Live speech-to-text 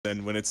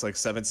then when it's like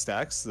 7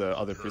 stacks, the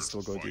other priest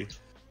will go D.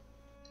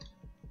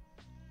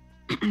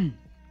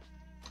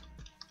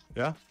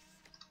 Yeah?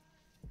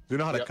 Do you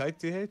know how to kite,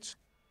 DH?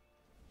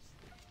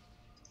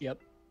 Yep.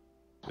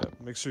 Yeah,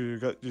 make sure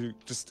you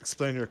just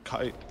explain your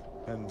kite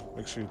and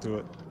make sure you do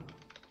it.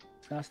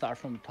 It's gonna start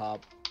from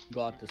top,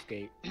 go out this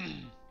gate.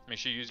 Make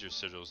sure you use your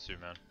sigils too,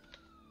 man.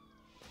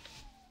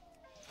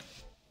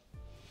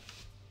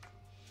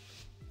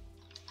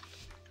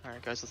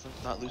 Alright guys,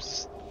 let's not lose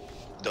this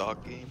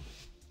dog game.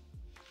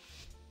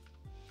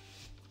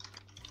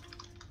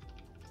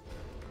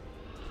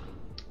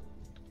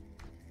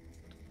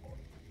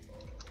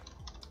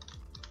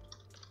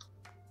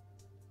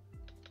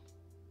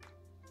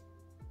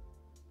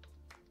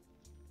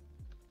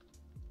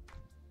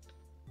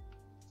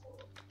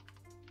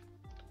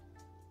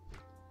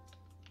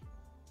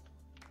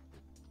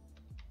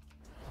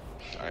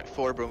 Alright,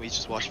 4 broomies,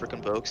 just watch for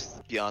convokes.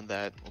 Beyond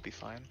that, we'll be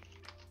fine.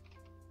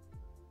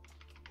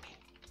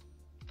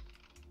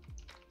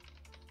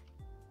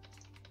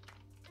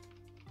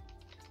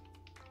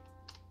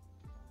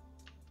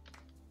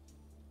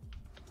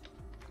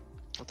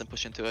 Let them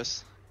push into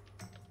us.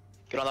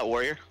 Get on that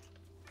warrior.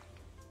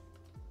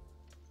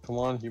 Come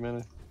on,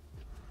 humanity.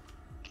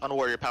 On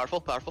warrior,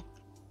 powerful.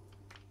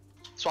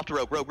 Swap to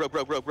rogue.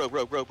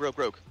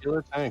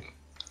 Healer tank.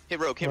 Hit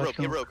rogue.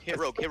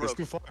 It's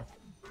too far.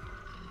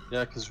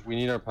 Yeah, because we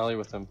need our pally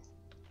with him.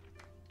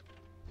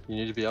 You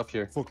need to be up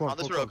here. Full clone, On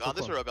this rogue.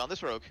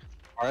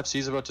 Our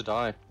FC's about to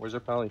die. Where's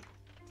our pally?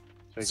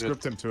 Okay,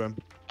 Script him to him.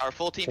 Our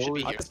full team should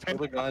be here.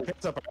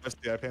 Pants up,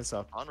 I pants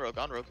up. On rogue.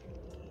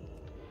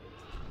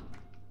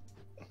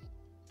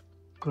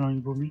 Good on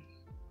you, Boomy.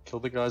 Kill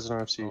the guys in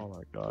our FC. Oh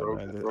my god, Rogue,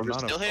 man. Rogue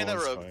Still hitting that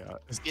rogue.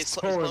 It's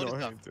so clone is annoying,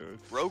 down. dude.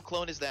 Rogue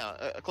clone is down.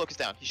 Cloak is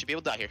down. He should be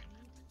able to die here.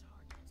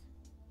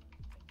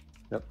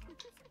 Yep.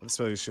 Let's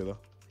spell your shit though.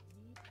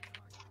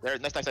 There,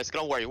 nice. Get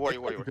on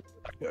warrior.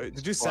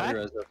 Did you sack?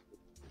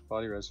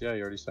 Body res, yeah,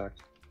 you already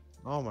sacked.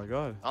 Oh my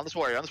god. On this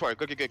warrior.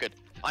 Good.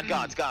 On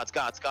gods. It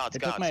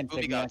took my Boomy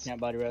insignia, I gods. can't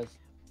body res.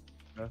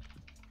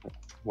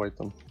 Wipe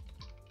them.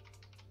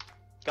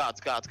 Gods.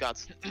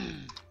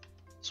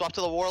 Swap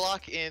to the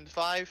warlock in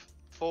 5,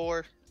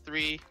 4,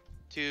 3,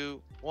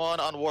 2, 1.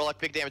 On warlock,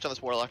 big damage on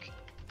this warlock.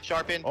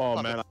 Sharpen.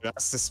 Oh man, I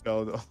missed the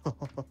spell though.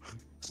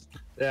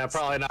 Yeah,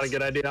 probably not a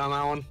good idea on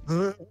that one.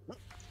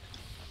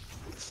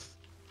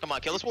 Come on,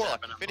 kill this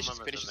warlock. Finish his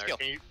kill.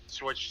 Can you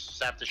switch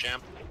sap to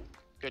sham?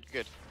 Good.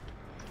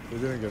 They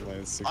didn't get my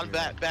insignia. On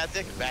bat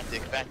dick.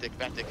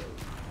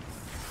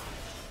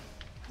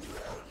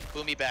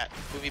 Boomy bat.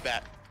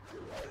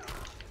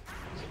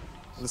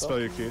 Let's spell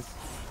your Keith.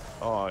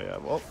 Oh yeah,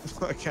 well,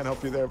 I can't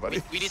help you there,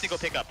 buddy. We need to go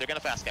pick up. They're gonna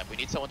fast cap. We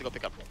need someone to go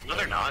pick up. No,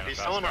 they're not. He's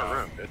still in our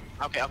room, dude.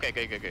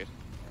 Okay, good.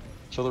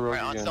 Kill the rogue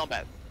Alright, on again. stone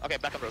bat. Okay,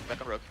 back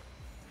on rogue.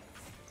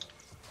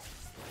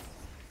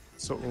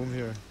 So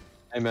here.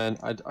 Hey man,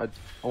 I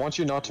want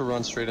you not to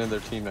run straight into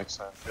their team next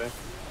time, okay?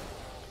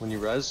 When you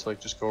res, like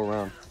just go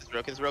around.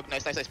 This rogue.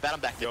 Nice. Bat him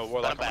back. Yo,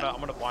 warlock,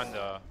 I'm gonna blind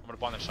the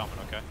shaman,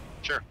 okay?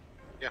 Sure.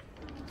 Yeah.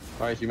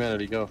 Alright,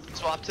 humanity, go.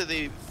 Swap to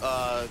the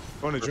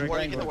Going to drink.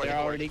 warrior, get the They're warrior.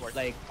 already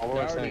like Follow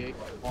they're our already tank.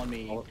 on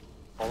me.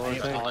 Follow I our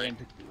need tank. Paladin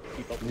to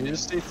keep up. You need to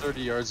stay 30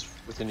 yards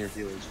within your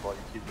healers while you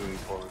keep moving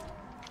forward.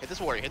 Hit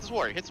this warrior.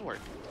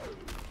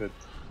 Good.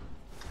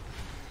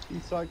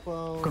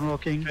 Cyclone. Good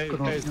walking. Hey, Good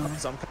walking.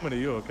 I'm coming to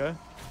you, okay?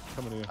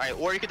 Coming to you. Alright,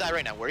 warrior could die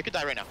right now.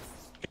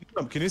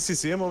 Can you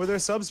CC him over there,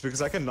 subs?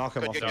 Because I can knock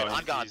him off. Good. No,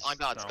 On gods. no.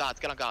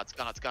 Get on gods.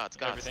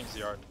 Everything's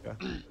yard.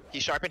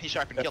 He's sharpened.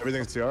 Yeah, Kill.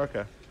 everything's TR,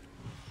 okay.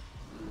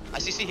 I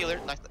CC healer.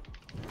 Nice.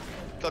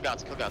 Kill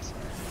gods.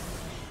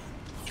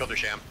 Kill the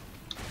sham.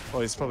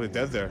 Oh, he's probably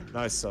dead there.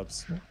 Nice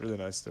subs. Really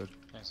nice, dude.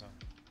 Thanks, man.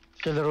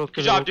 Kill the rogue.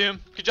 Good job,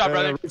 Doom. Good job,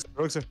 brother.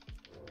 Rogues are...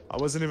 I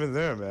wasn't even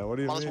there, man. What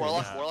do you On this mean?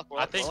 warlock.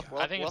 I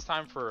think it's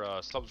time for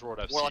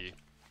SubzworldFC. Warlock.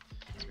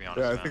 To be honest,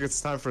 Yeah, I man. think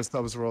it's time for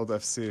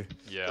SubzworldFC.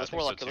 Yeah, Kill this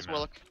warlock. so too,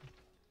 man.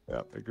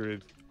 Yeah,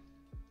 agreed.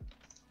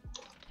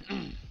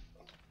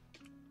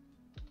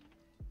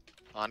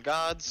 On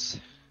gods.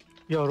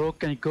 Yo, rogue,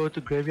 can you go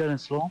to graveyard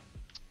and slow?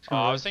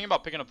 I was thinking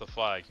about picking up the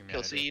flag, Kill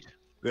humanity. seed.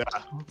 Yeah,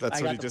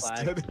 that's I what got he the just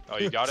flag. did. Oh,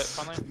 you got it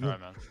finally? Alright,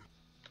 man.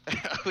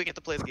 We get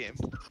to play the game.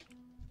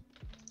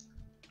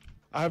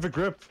 I have a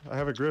grip.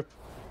 Alright,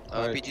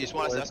 BG, just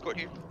want us to escort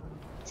here?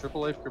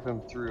 Triple Life grip him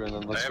through and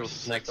then let's I go have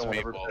 6 on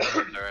whatever.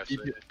 people in their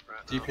FC.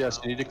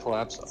 DPS, you need to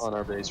collapse on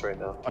our base right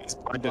now.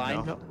 I did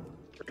Blind. now.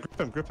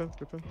 Grip him.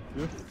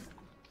 Yeah.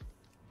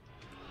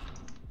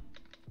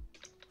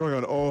 Going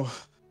on. Oh,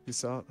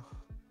 peace out.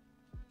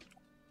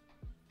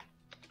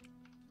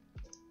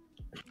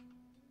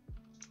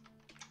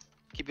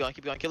 Keep going.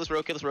 Kill this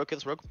rogue.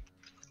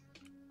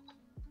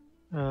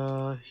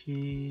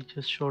 He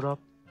just showed up.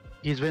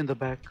 He's way in the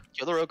back.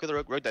 Kill the rogue.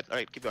 Rogue dead.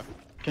 Alright, keep going.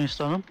 Can you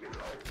stun him?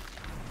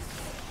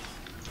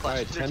 Clash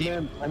Alright, into their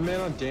 10 team.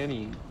 man on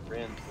Danny.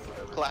 Rand.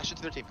 Clash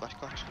into their team. Clash.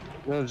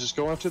 No, just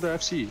go after their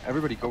FC.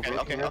 Everybody go.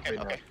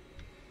 Okay.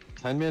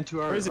 10 man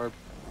to our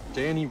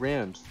Danny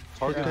Rand.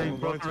 Target Okay, him.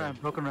 broken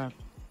ramp.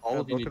 All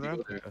of you need to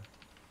broken go ramp?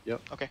 there.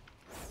 Okay.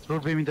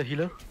 Road beaming the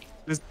healer.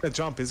 He's gonna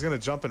jump. He's gonna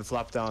jump and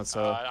flap down.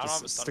 So I don't have a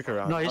just stun stick for him.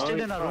 around. No, he's still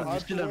in our room. He's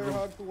Hug still the in warrior, room.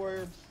 hug the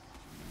warrior.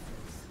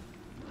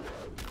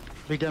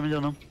 Big damage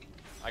on him.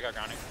 I got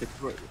grounding.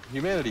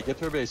 Humanity, get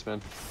to our base,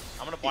 man.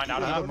 I'm gonna blind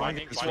out. I I'm have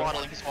blinding. mind He's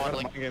waddling, he's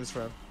waddling. Mind games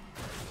for him.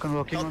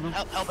 Convoking on him.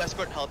 Help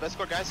escort,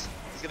 guys.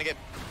 He's gonna get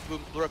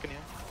broken here.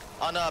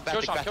 On Kill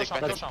back shot, kill tick,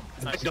 shot, back kill tick. shot.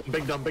 Nice.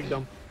 Big dumb, big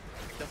dumb.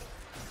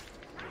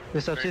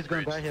 This FC is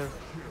going back here.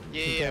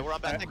 Yeah, we're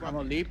on back tick. I'm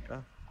gonna leap.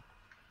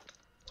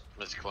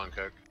 Let's clone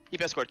cook.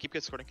 Keep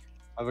escorting.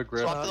 I have a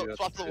grip. Swap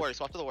to the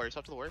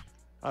warrior.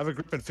 I have a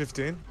grip in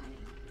 15.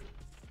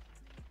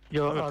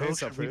 Yo, I'm a our pace road up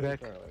should for be you. back.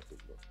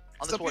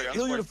 On this warrior, on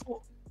this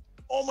warrior.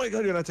 Oh my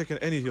god, you're not taking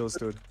any heals,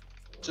 dude.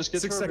 Just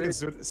get 6 to our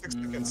seconds, base. dude. 6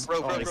 seconds.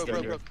 Rogue. Oh, he's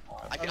dead here.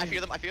 I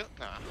fear them.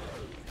 Nah.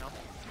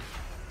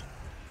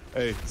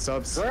 Hey,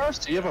 subs. Do our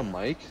RC have a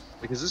mic?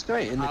 Like, is this guy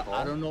in the call?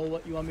 I don't know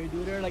what you want me to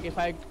do there. Like if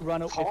I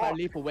if I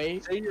leap away,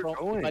 Say you're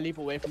going. if I leap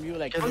away from you,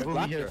 like Get the you're boom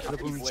blocked here, or get the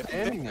boom leap away from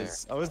Standing there.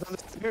 I was down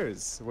the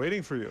stairs,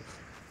 waiting for you.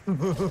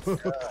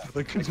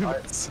 Like, could you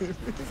not see me?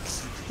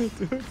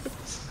 Dude.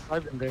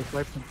 Swipe them, guys.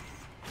 Swipe them.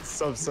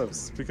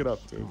 Subs, pick it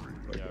up, dude.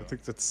 Like, Yeah. I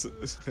think that's.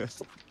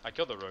 I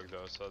killed the rogue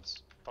though, so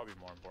it's probably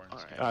more important.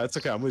 Alright. It's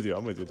okay, I'm with you,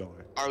 don't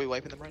worry. Are we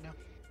wiping them right now?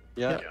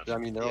 Yeah, I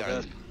mean, they're all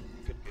Yeah.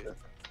 dead.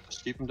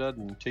 Just keep them dead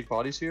and take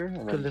bodies here, and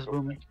Kill then this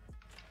booming.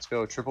 let's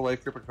go. Triple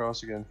life grip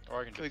across again.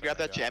 Or I can Can we defend,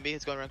 grab that yeah. Jambi?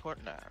 It's going around corner?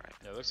 Nah, alright.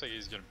 Yeah, it looks like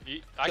he's gonna.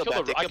 I Kill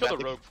killed Batic, the kill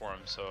Batic. rogue for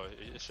him, so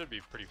it should be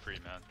pretty free,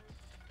 man.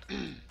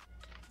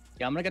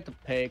 Yeah, I'm gonna get the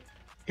pig.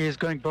 He's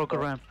going broker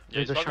ramp. Yeah,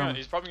 with the shaman.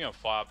 he's probably gonna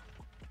flop.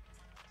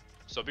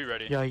 So be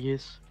ready. Yeah, he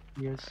is.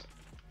 He is.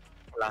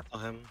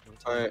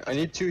 Alright, I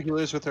need 2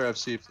 healers with our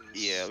FC,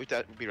 please. Yeah, we'll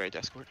be right to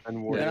escort.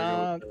 And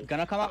warrior.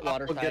 Gonna come out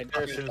water I'll side. get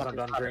there as soon as I'm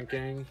done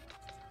drinking.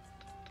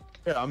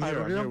 Yeah, I'm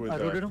here with I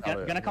rooted him.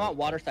 Gonna come out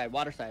water side.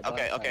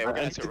 Okay, okay, we're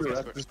gonna escort. We're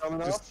gonna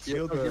escort. Just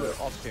heal the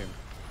off team.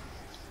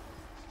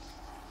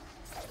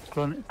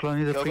 Clone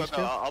is a Go, priest go.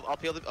 here. I'll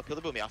peel the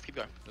boomy off. Keep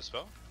going. The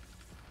spell?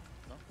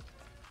 No?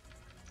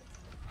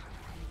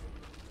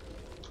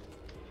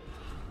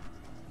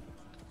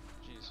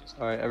 Jeez, he's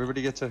Alright,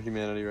 everybody get to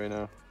humanity right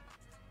now.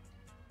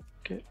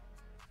 Okay.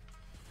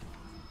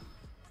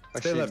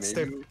 Stay left,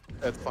 maybe,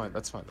 That's fine.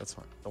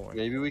 Don't worry.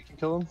 maybe we can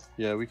kill him?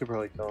 Yeah, we could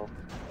probably kill him.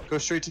 Go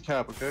straight to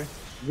cap, okay?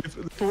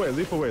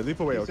 Leap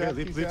away, okay? Zap,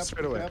 Leap zap,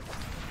 straight away. zap.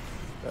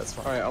 That's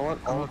fine. Alright, I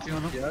want all working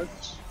on him.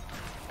 DPS.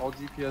 All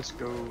DPS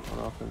go on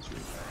offense.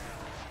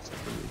 Except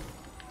for me.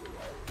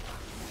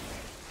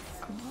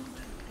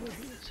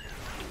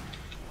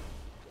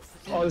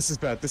 Oh, this is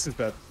bad.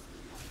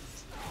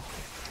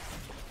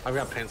 I've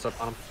got paints up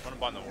on him. I'm gonna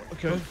bind the ward.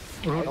 Okay.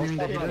 Rotating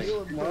the healers.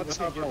 Do not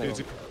stop running.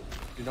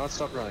 Do not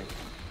stop running.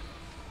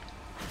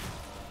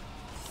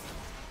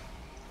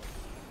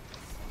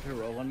 You're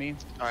rolling me.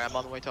 Alright, I'm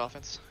on the way to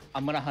offense.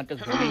 I'm gonna hunt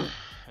this booty.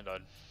 I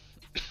died.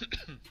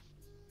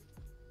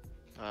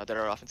 That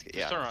our offense.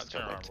 Yeah. Turn it's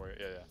around, wiped. warrior.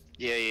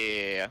 Yeah.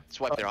 Yeah.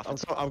 Swipe their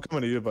offense. I'm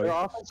coming to you, buddy. Their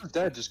offense is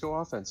dead, just go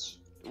offense.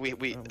 Our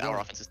going.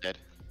 offense is dead.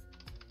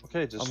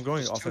 Okay, just I'm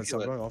going just offense. two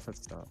I'm heal it. going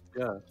offense now.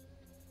 Yeah.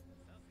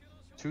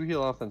 2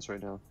 heal offense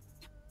right now.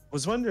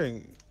 Was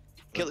wondering.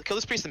 Kill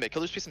this priest in mid.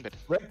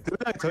 Rick,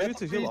 didn't I tell you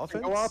to heal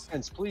offense? Go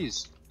offense,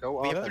 please. Go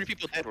We offense. have 3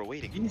 people dead. We're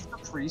waiting. Use the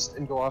priest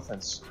and go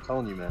offense. I'm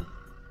telling you, man.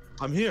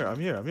 I'm here.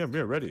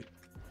 Ready.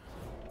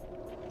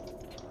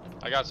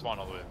 I got spawned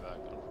all the way back,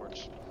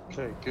 unfortunately.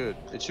 Okay, good.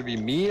 It should be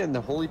me and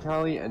the Holy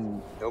Pally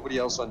and nobody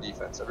else on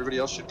defense. Everybody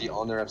else should be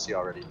on their FC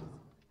already.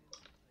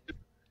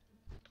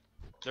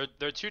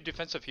 Their 2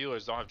 defensive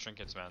healers don't have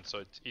trinkets, man, so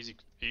it's easy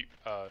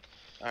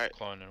Alright.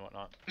 clone and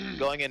whatnot.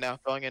 Going in now.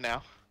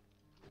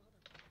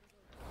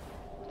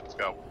 Let's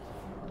go.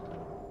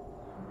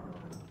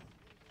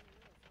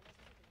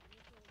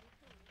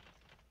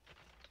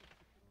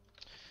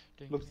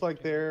 Looks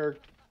like they're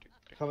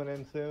coming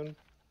in soon.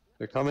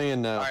 They're coming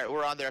in now. Alright,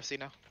 we're on their FC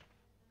now.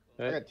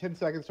 I Okay. got 10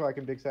 seconds so I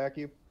can big sack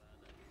you.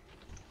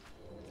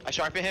 I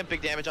sharpen him.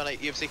 Big damage on a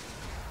UFC.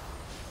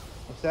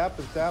 I'm sapped.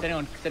 Sitting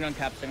on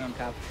cap. I'm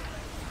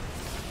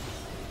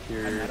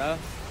Here. meta.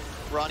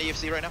 We're on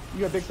EFC right now.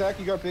 You got big sack.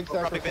 You got big sack.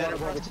 probably better. You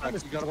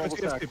got a mobile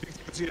sack.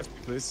 GFP,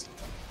 please.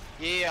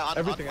 Yeah, on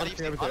Everything, EFC.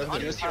 everything, On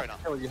everything. EFC right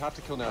now. You have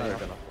to kill now. Oh, yeah.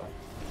 yeah.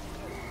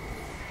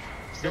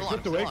 Still on.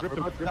 Grip away, grip We're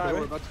about to die.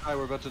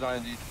 We're about to die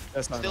indeed.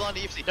 That's not Still on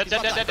EFC.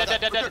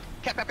 Dead.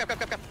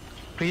 Cap.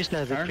 Priest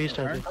has it. Priest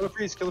has it.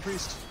 Kill the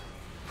priest.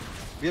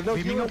 We have no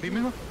Beaming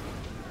healer. up.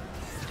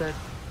 He's dead.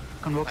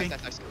 Convoking.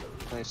 Nice.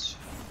 Nice.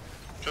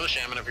 Kill the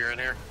shaman if you're in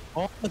here.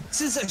 Oh,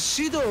 this is a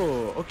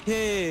Shido.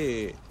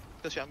 Okay.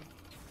 Still shaman.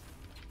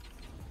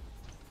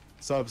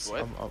 Subs,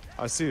 What?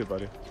 I see you,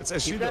 buddy. It's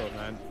Eshido,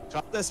 man.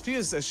 Top SP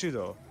is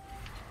Eshido.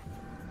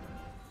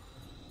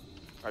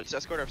 Alright, let's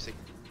escort FC.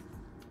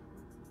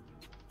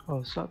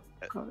 Oh, sup.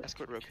 Got it.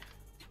 Escort rogue.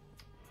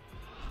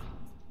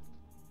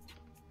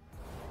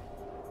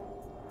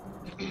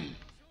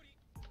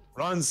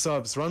 Run,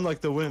 subs. Run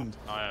like the wind.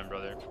 I am,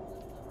 brother.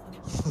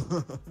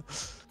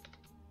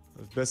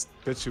 Best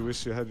bet you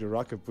wish you had your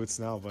rocket boots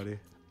now, buddy.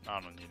 I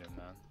don't need him,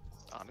 man.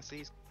 Honestly,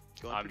 he's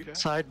going I'm- pretty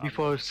fast.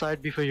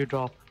 Side before you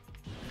drop.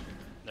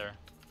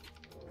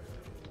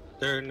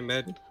 They're in the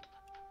mid.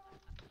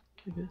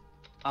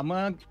 I'm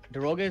gonna. The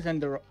rogue is in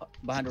the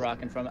behind the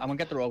rock in front. I'm gonna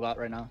get the rogue out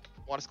right now.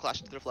 Want us to clash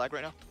into their flag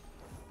right now?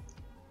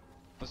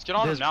 Let's get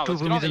on him There's now. two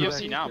Let's get on the boomies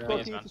UFC in now, the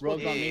please, back. man.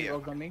 Rogue's on Yeah, me. yeah.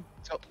 Rogue's on me.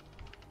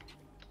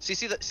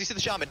 CC the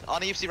shaman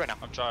on EFC right now.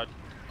 I've tried.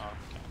 Oh,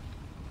 okay.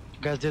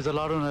 Guys, there's a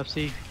lot on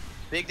FC.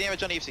 Big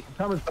damage on EFC.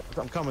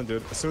 I'm coming,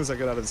 dude. As soon as I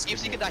get out of this.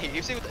 EFC can die here.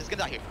 EFC is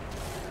gonna die here.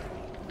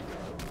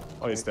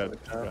 Oh, he's dead.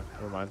 Yeah,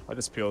 never mind. I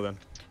just peeled in.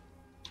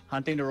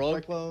 Hunting the rogue.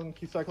 Cyclone,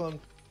 keep cyclone.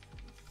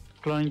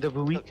 Cloning the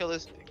boomy. Kill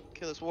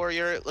this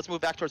warrior. Let's move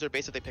back towards their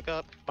base if they pick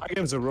up. My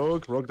game's a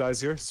rogue. Rogue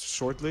dies here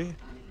shortly.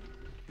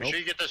 We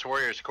should get this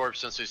warrior's corpse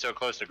since he's so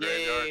close to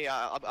graveyard.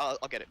 Yeah.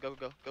 I'll get it. Go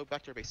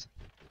back to your base.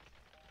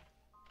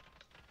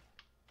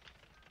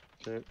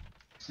 Okay.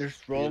 There's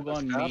rogue Yeah,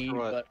 on that's me, or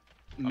what? but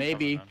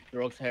maybe coming, the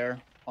rogue's hair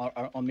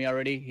are on me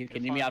already. He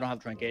can leave me. I don't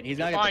have trinket. He's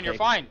You're gonna fine. get the You're pick.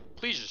 fine.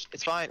 Please just.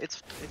 It's fine. It's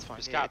fine.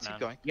 Just Yeah, cap, keep man.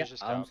 going. Yeah,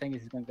 Just I'm cap. saying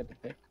he's gonna get the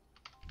pick.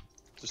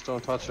 Just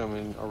don't touch him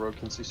and our rogue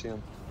can CC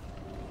him.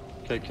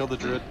 Okay, kill the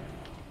druid.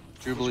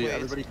 Jubilee, way?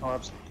 everybody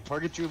collapse.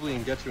 Target Jubilee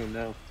and get to him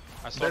now.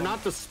 I saw They're him.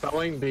 not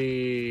dispelling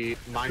the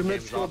mind You're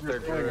games off their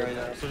mid-shoulder druid.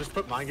 right now. So just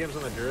put mind games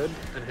on the druid,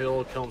 and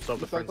he'll kill himself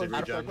Keep with frenzy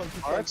cyclone, keep regen. cyclone,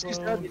 keep RFC's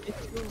cyclone.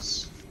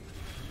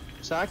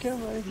 dead. Sack him,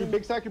 You're anything?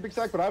 big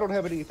sack, but I don't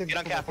have anything. Get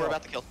on cap. We're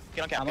about to kill.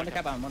 Get on cap. I'm on the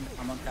get on cap.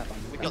 I'm on cap.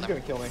 We He's killed him.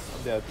 gonna kill me.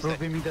 I'm dead. Rogue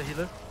beaming the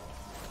healer.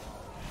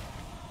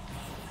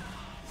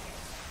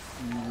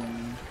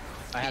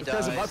 I have He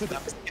dies. About to die.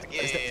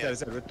 Yeah. He's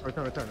dead.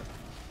 Return.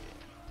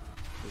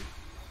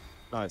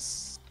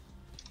 Nice.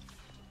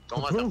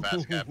 Don't let them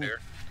fast cap here.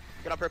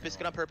 Get on purpose.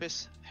 Get on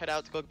purpose. Head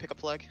out to go pick up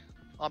flag.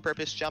 On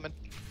purpose, shaman.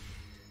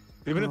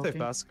 Even if they Okay.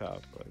 fast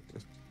cap,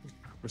 like,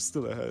 we're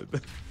still ahead.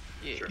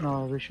 Yeah.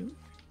 No, we should.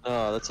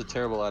 Oh, that's a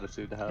terrible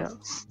attitude to have.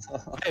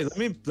 Hey,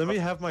 let me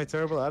have my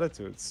terrible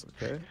attitudes,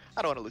 okay?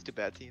 I don't want to lose to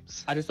bad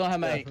teams. I just don't have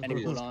my Yeah, any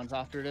please. cooldowns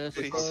after this.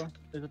 Please.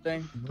 Is the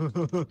thing.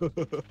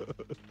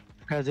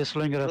 Guys, they're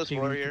slowing it up. This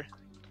warrior.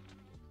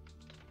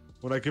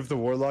 When I give the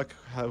warlock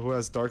who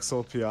has Dark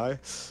Soul PI,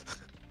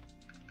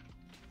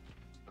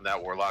 And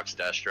that warlock's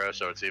Destro,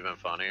 so it's even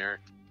funnier.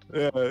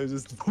 yeah, it's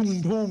just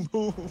boom, boom,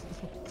 boom.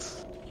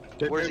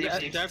 Where's They're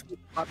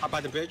EFC?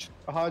 by the bridge.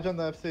 A Hodge on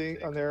the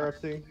FC, on their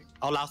FC.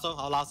 I'll lasso.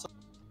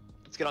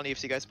 Let's get on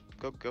EFC, guys.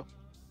 Go.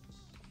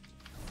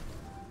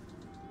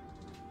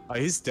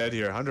 He's dead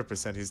here,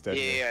 100% he's dead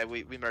here. Yeah.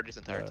 We murdered his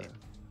entire team.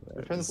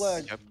 Return the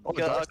flag. Yep. Oh,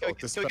 Kill Dark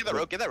Soul, get that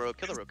rogue. Get that rogue.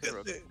 Kill the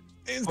rogue.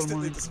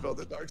 Instantly dispelled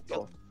the Dark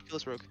Soul. Kill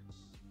this rogue.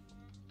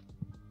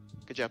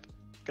 Good job.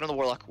 Get on the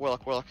warlock.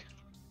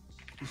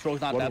 This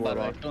rogue's not One bad, by the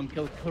way. warlock. Kill him.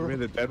 Kill You mean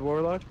the dead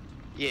warlock?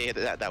 Yeah,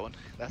 that one.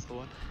 That's the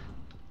one.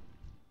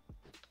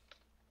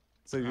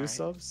 So you Alright.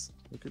 subs?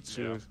 Look at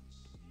you. Yeah.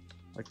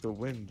 Like the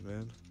wind,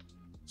 man.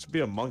 Should be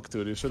a monk,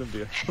 dude. You shouldn't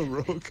be a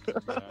rogue.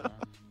 Yeah.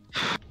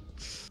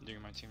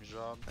 Doing my team's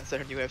job. That's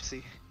our new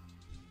FC.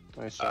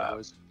 Nice job,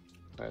 boys.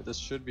 Alright, this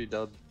should be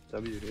W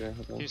here. I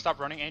Can think. you stop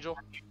running, Angel?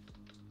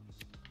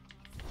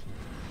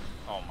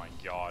 Oh my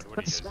god, what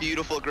are you guys doing?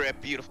 Beautiful grip.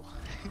 Beautiful.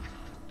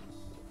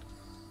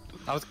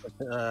 I was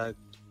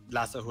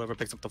lasso whoever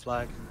picks up the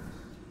flag.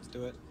 Let's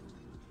do it.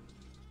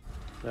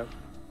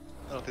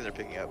 I don't think they're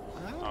picking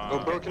up. Go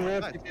broken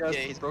ramp, Nice. DPS. Yeah,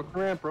 he's-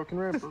 Broken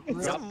ramp.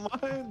 It's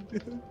not mine,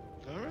 dude.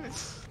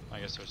 Alright. I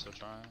guess they're still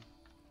trying.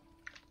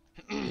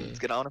 Let's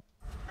get on him.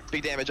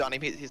 Big damage on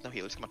him. He's no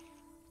healers. Come on.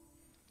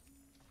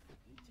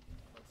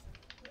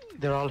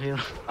 They're all here.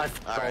 I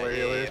f***ed all Alright. their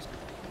Yeah. healers.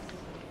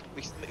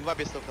 We might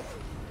be a slow kill.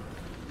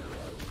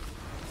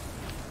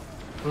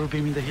 Rogue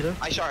beaming the healer.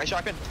 I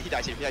sharpen. He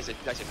dies here.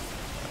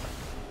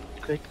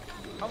 Quick.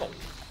 How the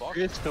fuck?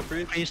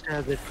 Priest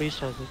has it.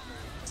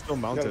 Still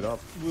mounted up.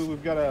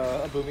 We've got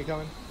a boomy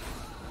coming.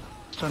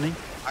 Stunning.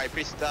 Alright,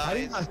 priest How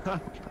dies.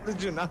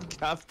 did you not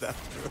cap that,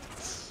 dude?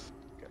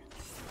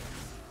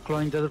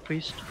 Clawing the other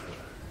priest.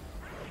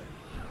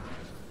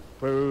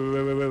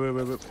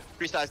 Wait.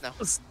 Priest dies now.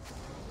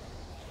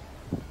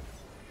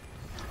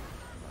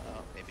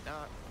 Maybe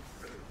not.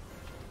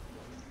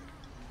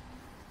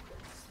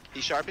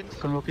 He sharpened.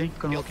 Convoking.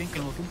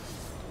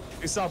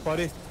 Peace out,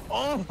 buddy.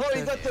 Oh,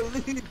 he got the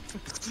lead.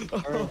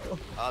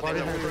 Body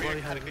They had it, were body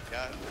had a good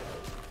guy.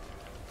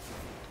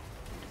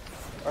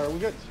 Alright, we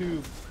got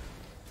two.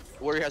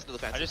 Warrior has no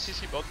defense. I just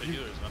CC both the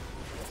healers, man.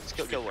 Just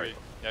kill Warrior.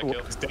 Yeah, Oh,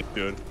 kill. he's dead,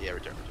 dude. Yeah,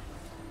 return.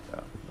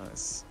 Yeah,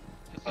 nice.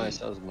 Nice,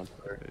 that was much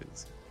better.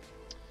 Crazy.